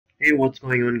Hey, what's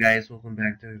going on, guys? Welcome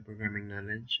back to Programming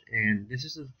Knowledge, and this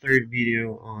is the third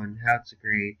video on how to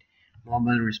create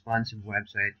mobile responsive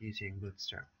website using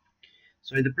Bootstrap.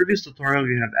 So in the previous tutorial,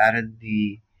 we have added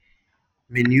the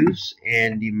menus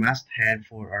and the masthead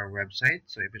for our website.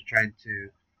 So if we try to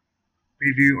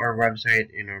preview our website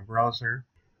in our browser,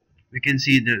 we can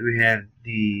see that we have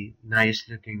the nice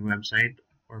looking website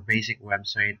or basic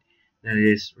website that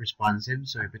is responsive.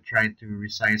 So if we try to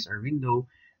resize our window,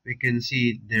 we can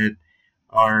see that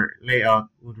our layout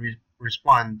would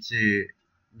respond to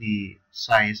the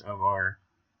size of our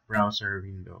browser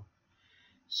window.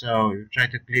 So if you try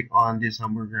to click on this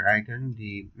hamburger icon,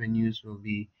 the menus will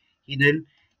be hidden,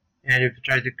 and if you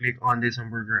try to click on this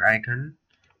hamburger icon,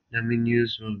 the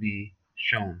menus will be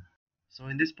shown. So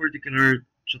in this particular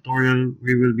tutorial,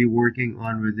 we will be working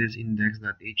on with this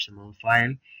index.html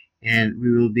file, and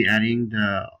we will be adding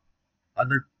the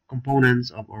other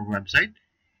components of our website.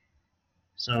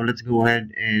 So let's go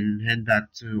ahead and head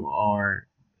back to our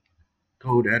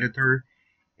code editor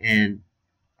and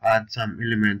add some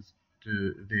elements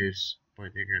to this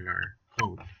particular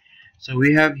code. So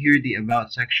we have here the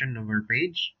about section of our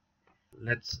page.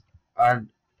 Let's add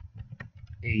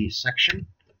a section,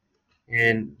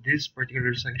 and this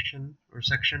particular section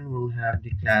will have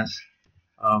the class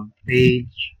of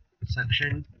page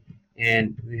section,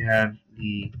 and we have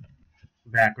the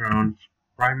background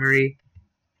primary,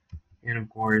 and of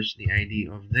course the ID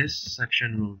of this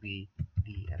section will be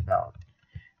the about.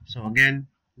 So again,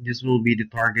 this will be the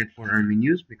target for our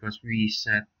menus because we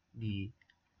set the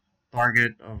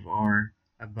target of our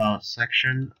about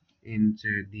section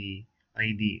into the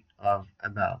ID of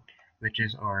about, which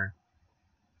is our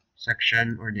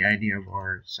section or the ID of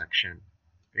our section.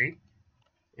 Okay,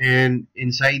 and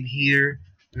inside here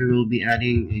we will be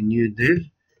adding a new div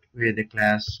with the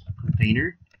class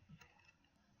container,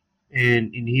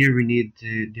 and in here we need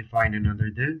to define another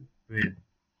div with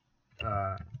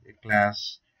a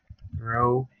class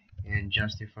row and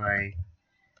justify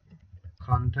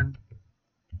content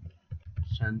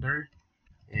center,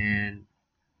 and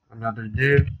another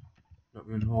div that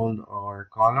will hold our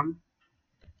column.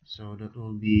 So that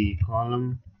will be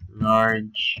column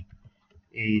large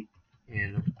 8,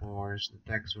 and of course the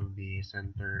text will be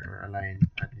center or aligned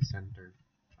at the center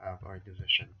of our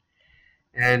division.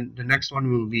 And the next one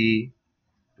will be,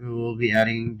 we will be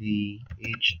adding the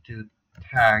h2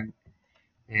 tag,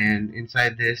 and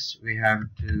inside this we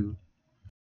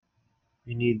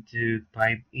need to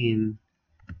type in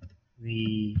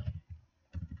we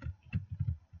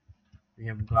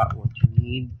have got what you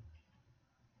need,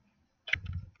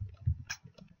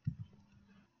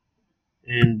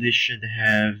 and this should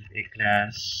have a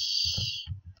class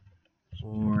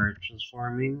for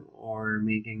transforming or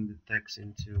making the text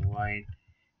into white,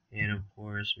 and of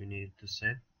course we need to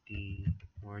set the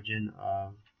margin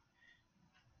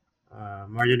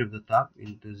of the top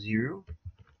into 0,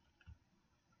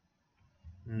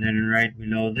 and then right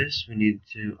below this we need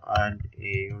to add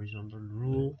a horizontal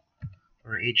rule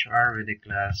or HR with a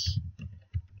class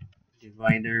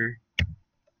divider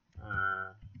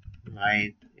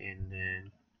light, and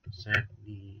then set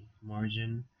the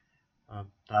margin of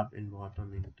top and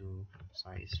bottom into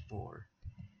size 4.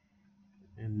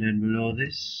 And then below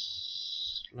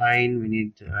this line we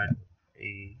need to add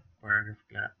a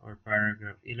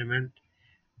paragraph element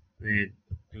with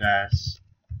class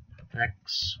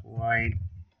text white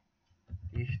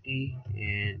 50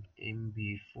 and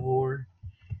MB4,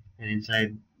 and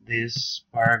inside this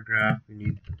paragraph we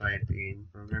need to type in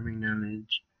programming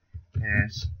knowledge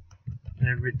as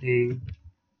everything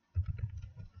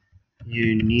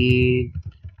you need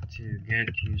to get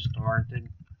you started.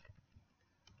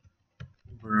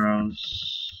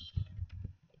 Browse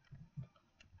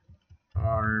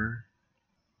our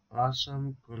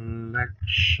awesome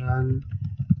collection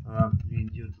of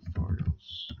video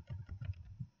tutorials.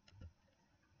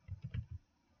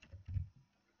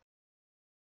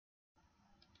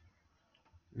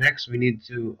 Next, we need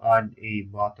to add a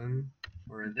button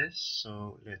for this.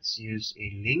 So let's use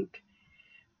a link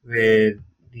with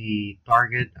the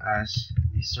target as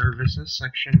the services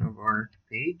section of our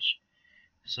page.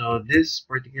 So this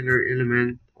particular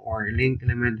element or link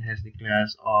element has the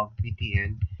class of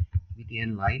btn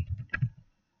light,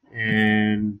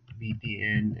 and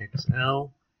btn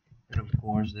xl, and of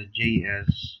course the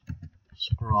JS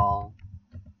scroll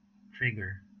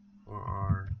trigger for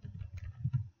our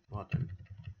button.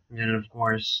 And then of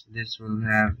course this will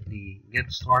have the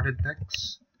get started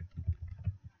text,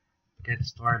 get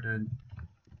started,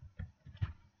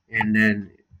 and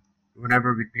then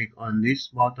whenever we click on this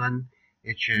button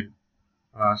it should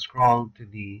scroll to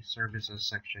the services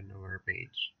section of our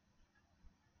page.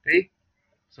 Okay,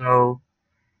 so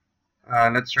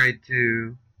let's try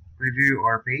to review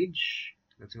our page.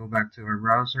 Let's go back to our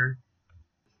browser,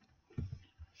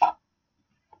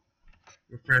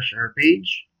 refresh our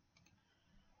page.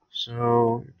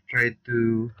 So try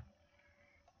to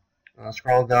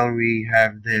scroll down. We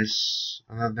have this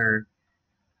another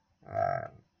uh,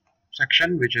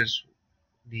 section, which is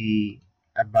the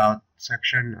about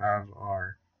section of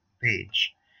our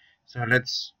page. So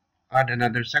let's add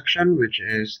another section, which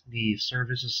is the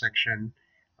services section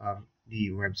of the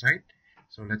website.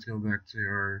 So let's go back to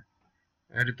our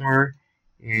editor,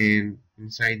 and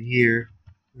inside here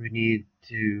we need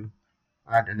to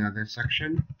add another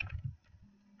section.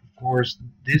 Of course,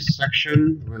 this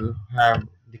section will have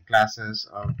the classes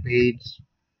of page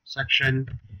section,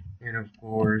 and of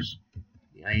course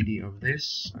the ID of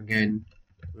this again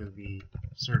will be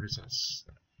services.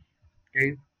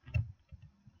 Okay,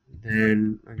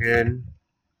 then again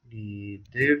the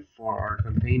div for our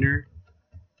container,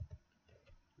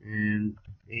 and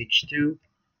h2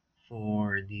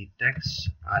 for the text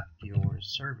at your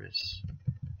service.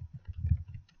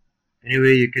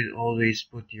 Anyway, you could always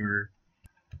put your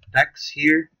text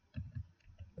here,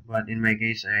 but in my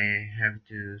case I have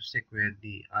to stick with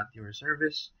the at your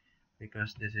service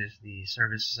because this is the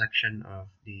service section of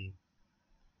the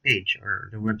page or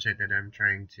the website that I'm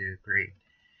trying to create.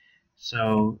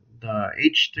 So the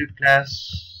h2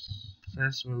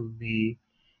 classes will be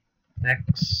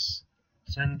text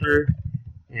center,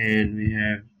 and we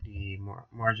have the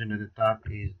margin at the top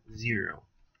is 0,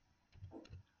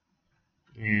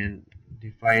 and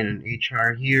define an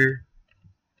HR here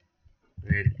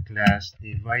with class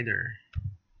divider.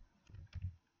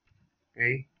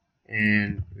 Okay,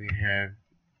 and we have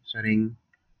setting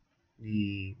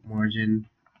the margin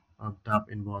of top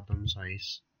and bottom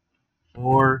size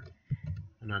for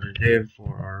another div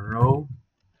for our row,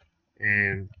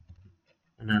 and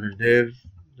another div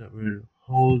that will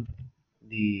hold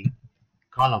the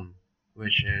column,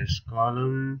 which is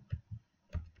column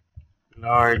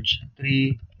large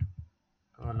 3,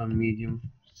 column medium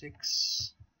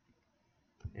 6,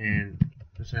 and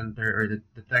the center or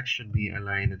the text should be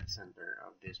aligned at the center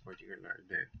of this particular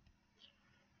div.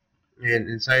 And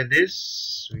inside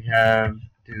this we have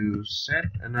to set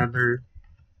another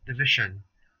division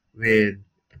with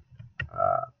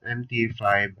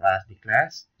mt5 as the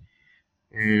class,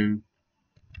 and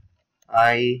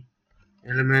I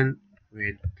element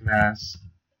with class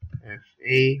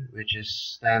FA, which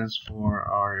stands for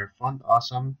our font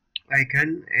awesome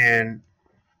icon, and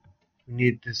we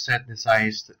need to set the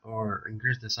size or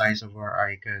increase the size of our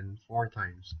icon 4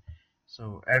 times.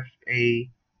 So FA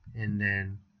and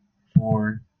then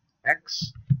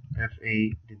 4x. FA,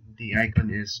 the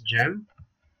icon is gem,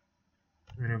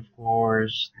 and of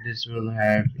course this will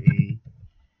have a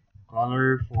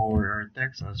color for our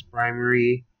text as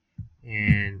primary,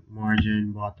 and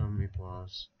margin bottom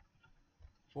equals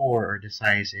 4, or the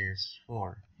size is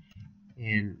 4,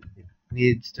 and it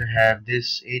needs to have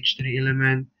this h3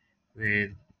 element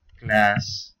with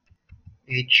class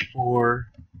h4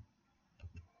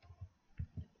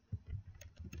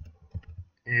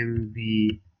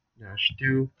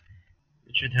 mb-2.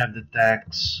 It should have the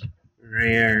text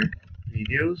rare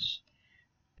videos,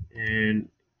 and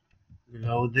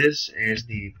below this is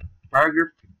the paragraph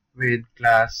with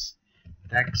class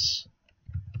text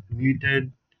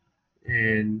muted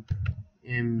and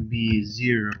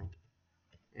mb0,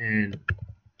 and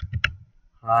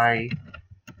high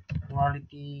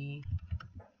quality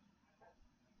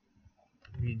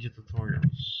video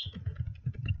tutorials.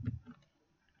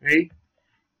 Okay,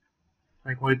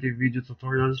 high quality video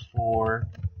tutorials for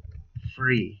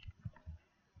free.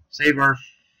 Save our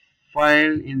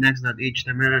file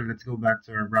index.html, and let's go back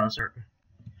to our browser.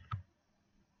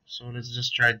 So let's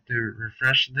just try to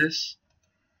refresh this,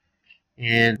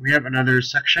 and we have another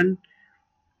section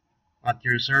at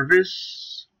your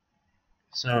service.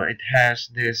 So it has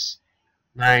this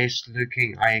nice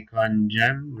looking icon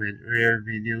gem with rare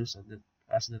videos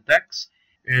as the text,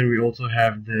 and we also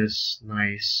have this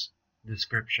nice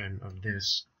description of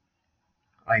this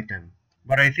item.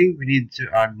 But I think we need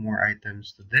to add more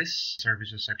items to this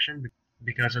services section,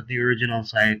 because at the original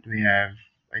site we have,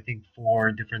 I think,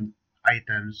 4 different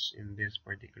items in this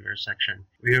particular section.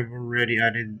 We have already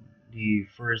added the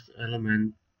first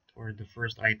element or the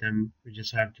first item. We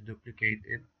just have to duplicate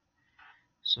it.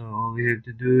 So all we have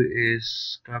to do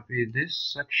is copy this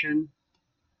section,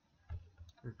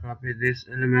 or copy this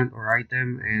element or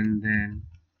item, and then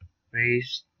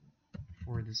paste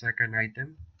for the second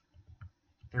item,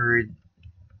 third,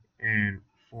 and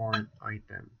fourth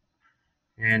item.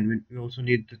 And we also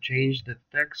need to change the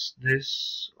text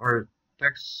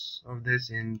text of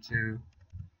this into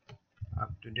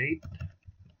up to date,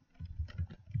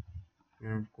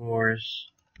 and of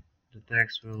course the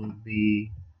text will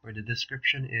be, or the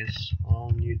description is,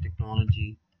 all new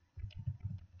technology,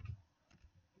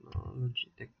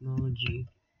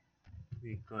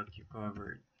 we got you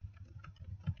covered.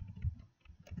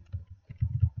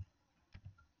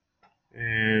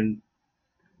 And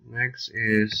next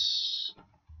is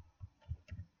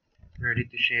ready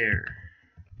to share.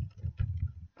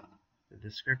 The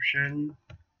description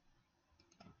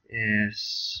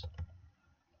is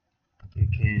you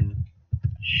can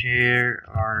share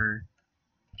our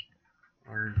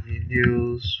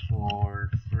videos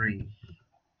for free.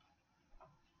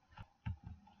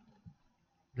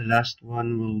 The last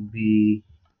one will be,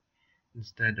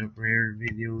 instead of rare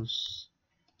videos,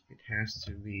 it has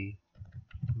to be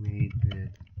made with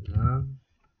love.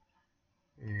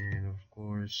 And of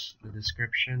course the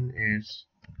description is,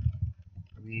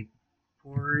 we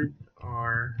poured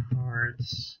our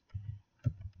hearts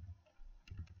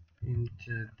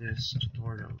into this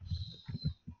tutorials.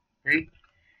 Okay,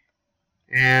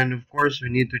 and of course we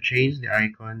need to change the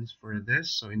icons for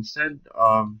this. So instead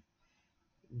of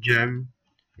gem,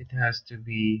 it has to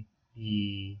be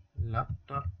the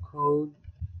laptop code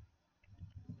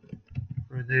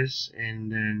for this,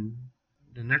 and then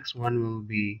the next one will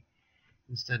be,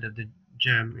 instead of the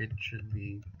gem, it should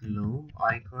be glow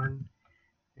icon,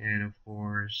 and of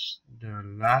course the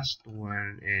last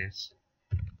one is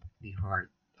the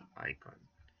heart icon.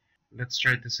 Let's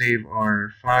try to save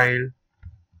our file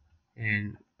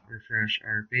and refresh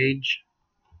our page.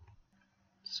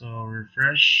 So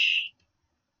refresh,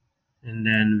 and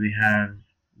then we have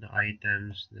the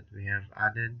items that we have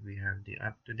added. We have the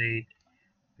up to date,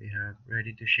 we have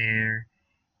ready to share,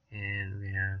 and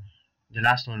we have the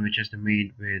last one, which is the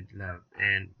made with love,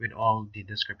 and with all the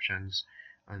descriptions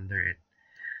under it.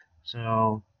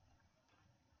 So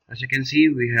as you can see,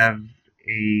 we have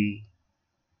a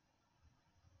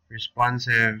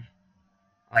responsive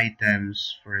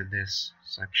items for this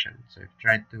section. So if you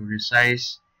try to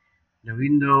resize the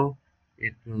window,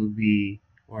 it will be,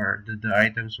 or the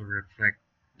items will reflect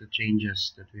the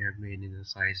changes that we have made in the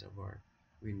size of our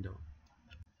window.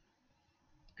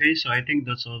 Okay, so I think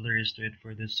that's all there is to it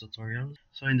for this tutorial.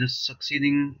 So in the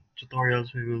succeeding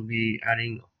tutorials, we will be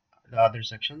adding the other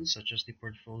sections, such as the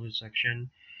portfolio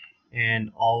section,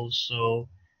 and also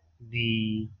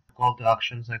the call to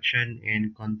action section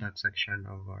and contact section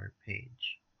of our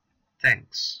page.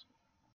 Thanks.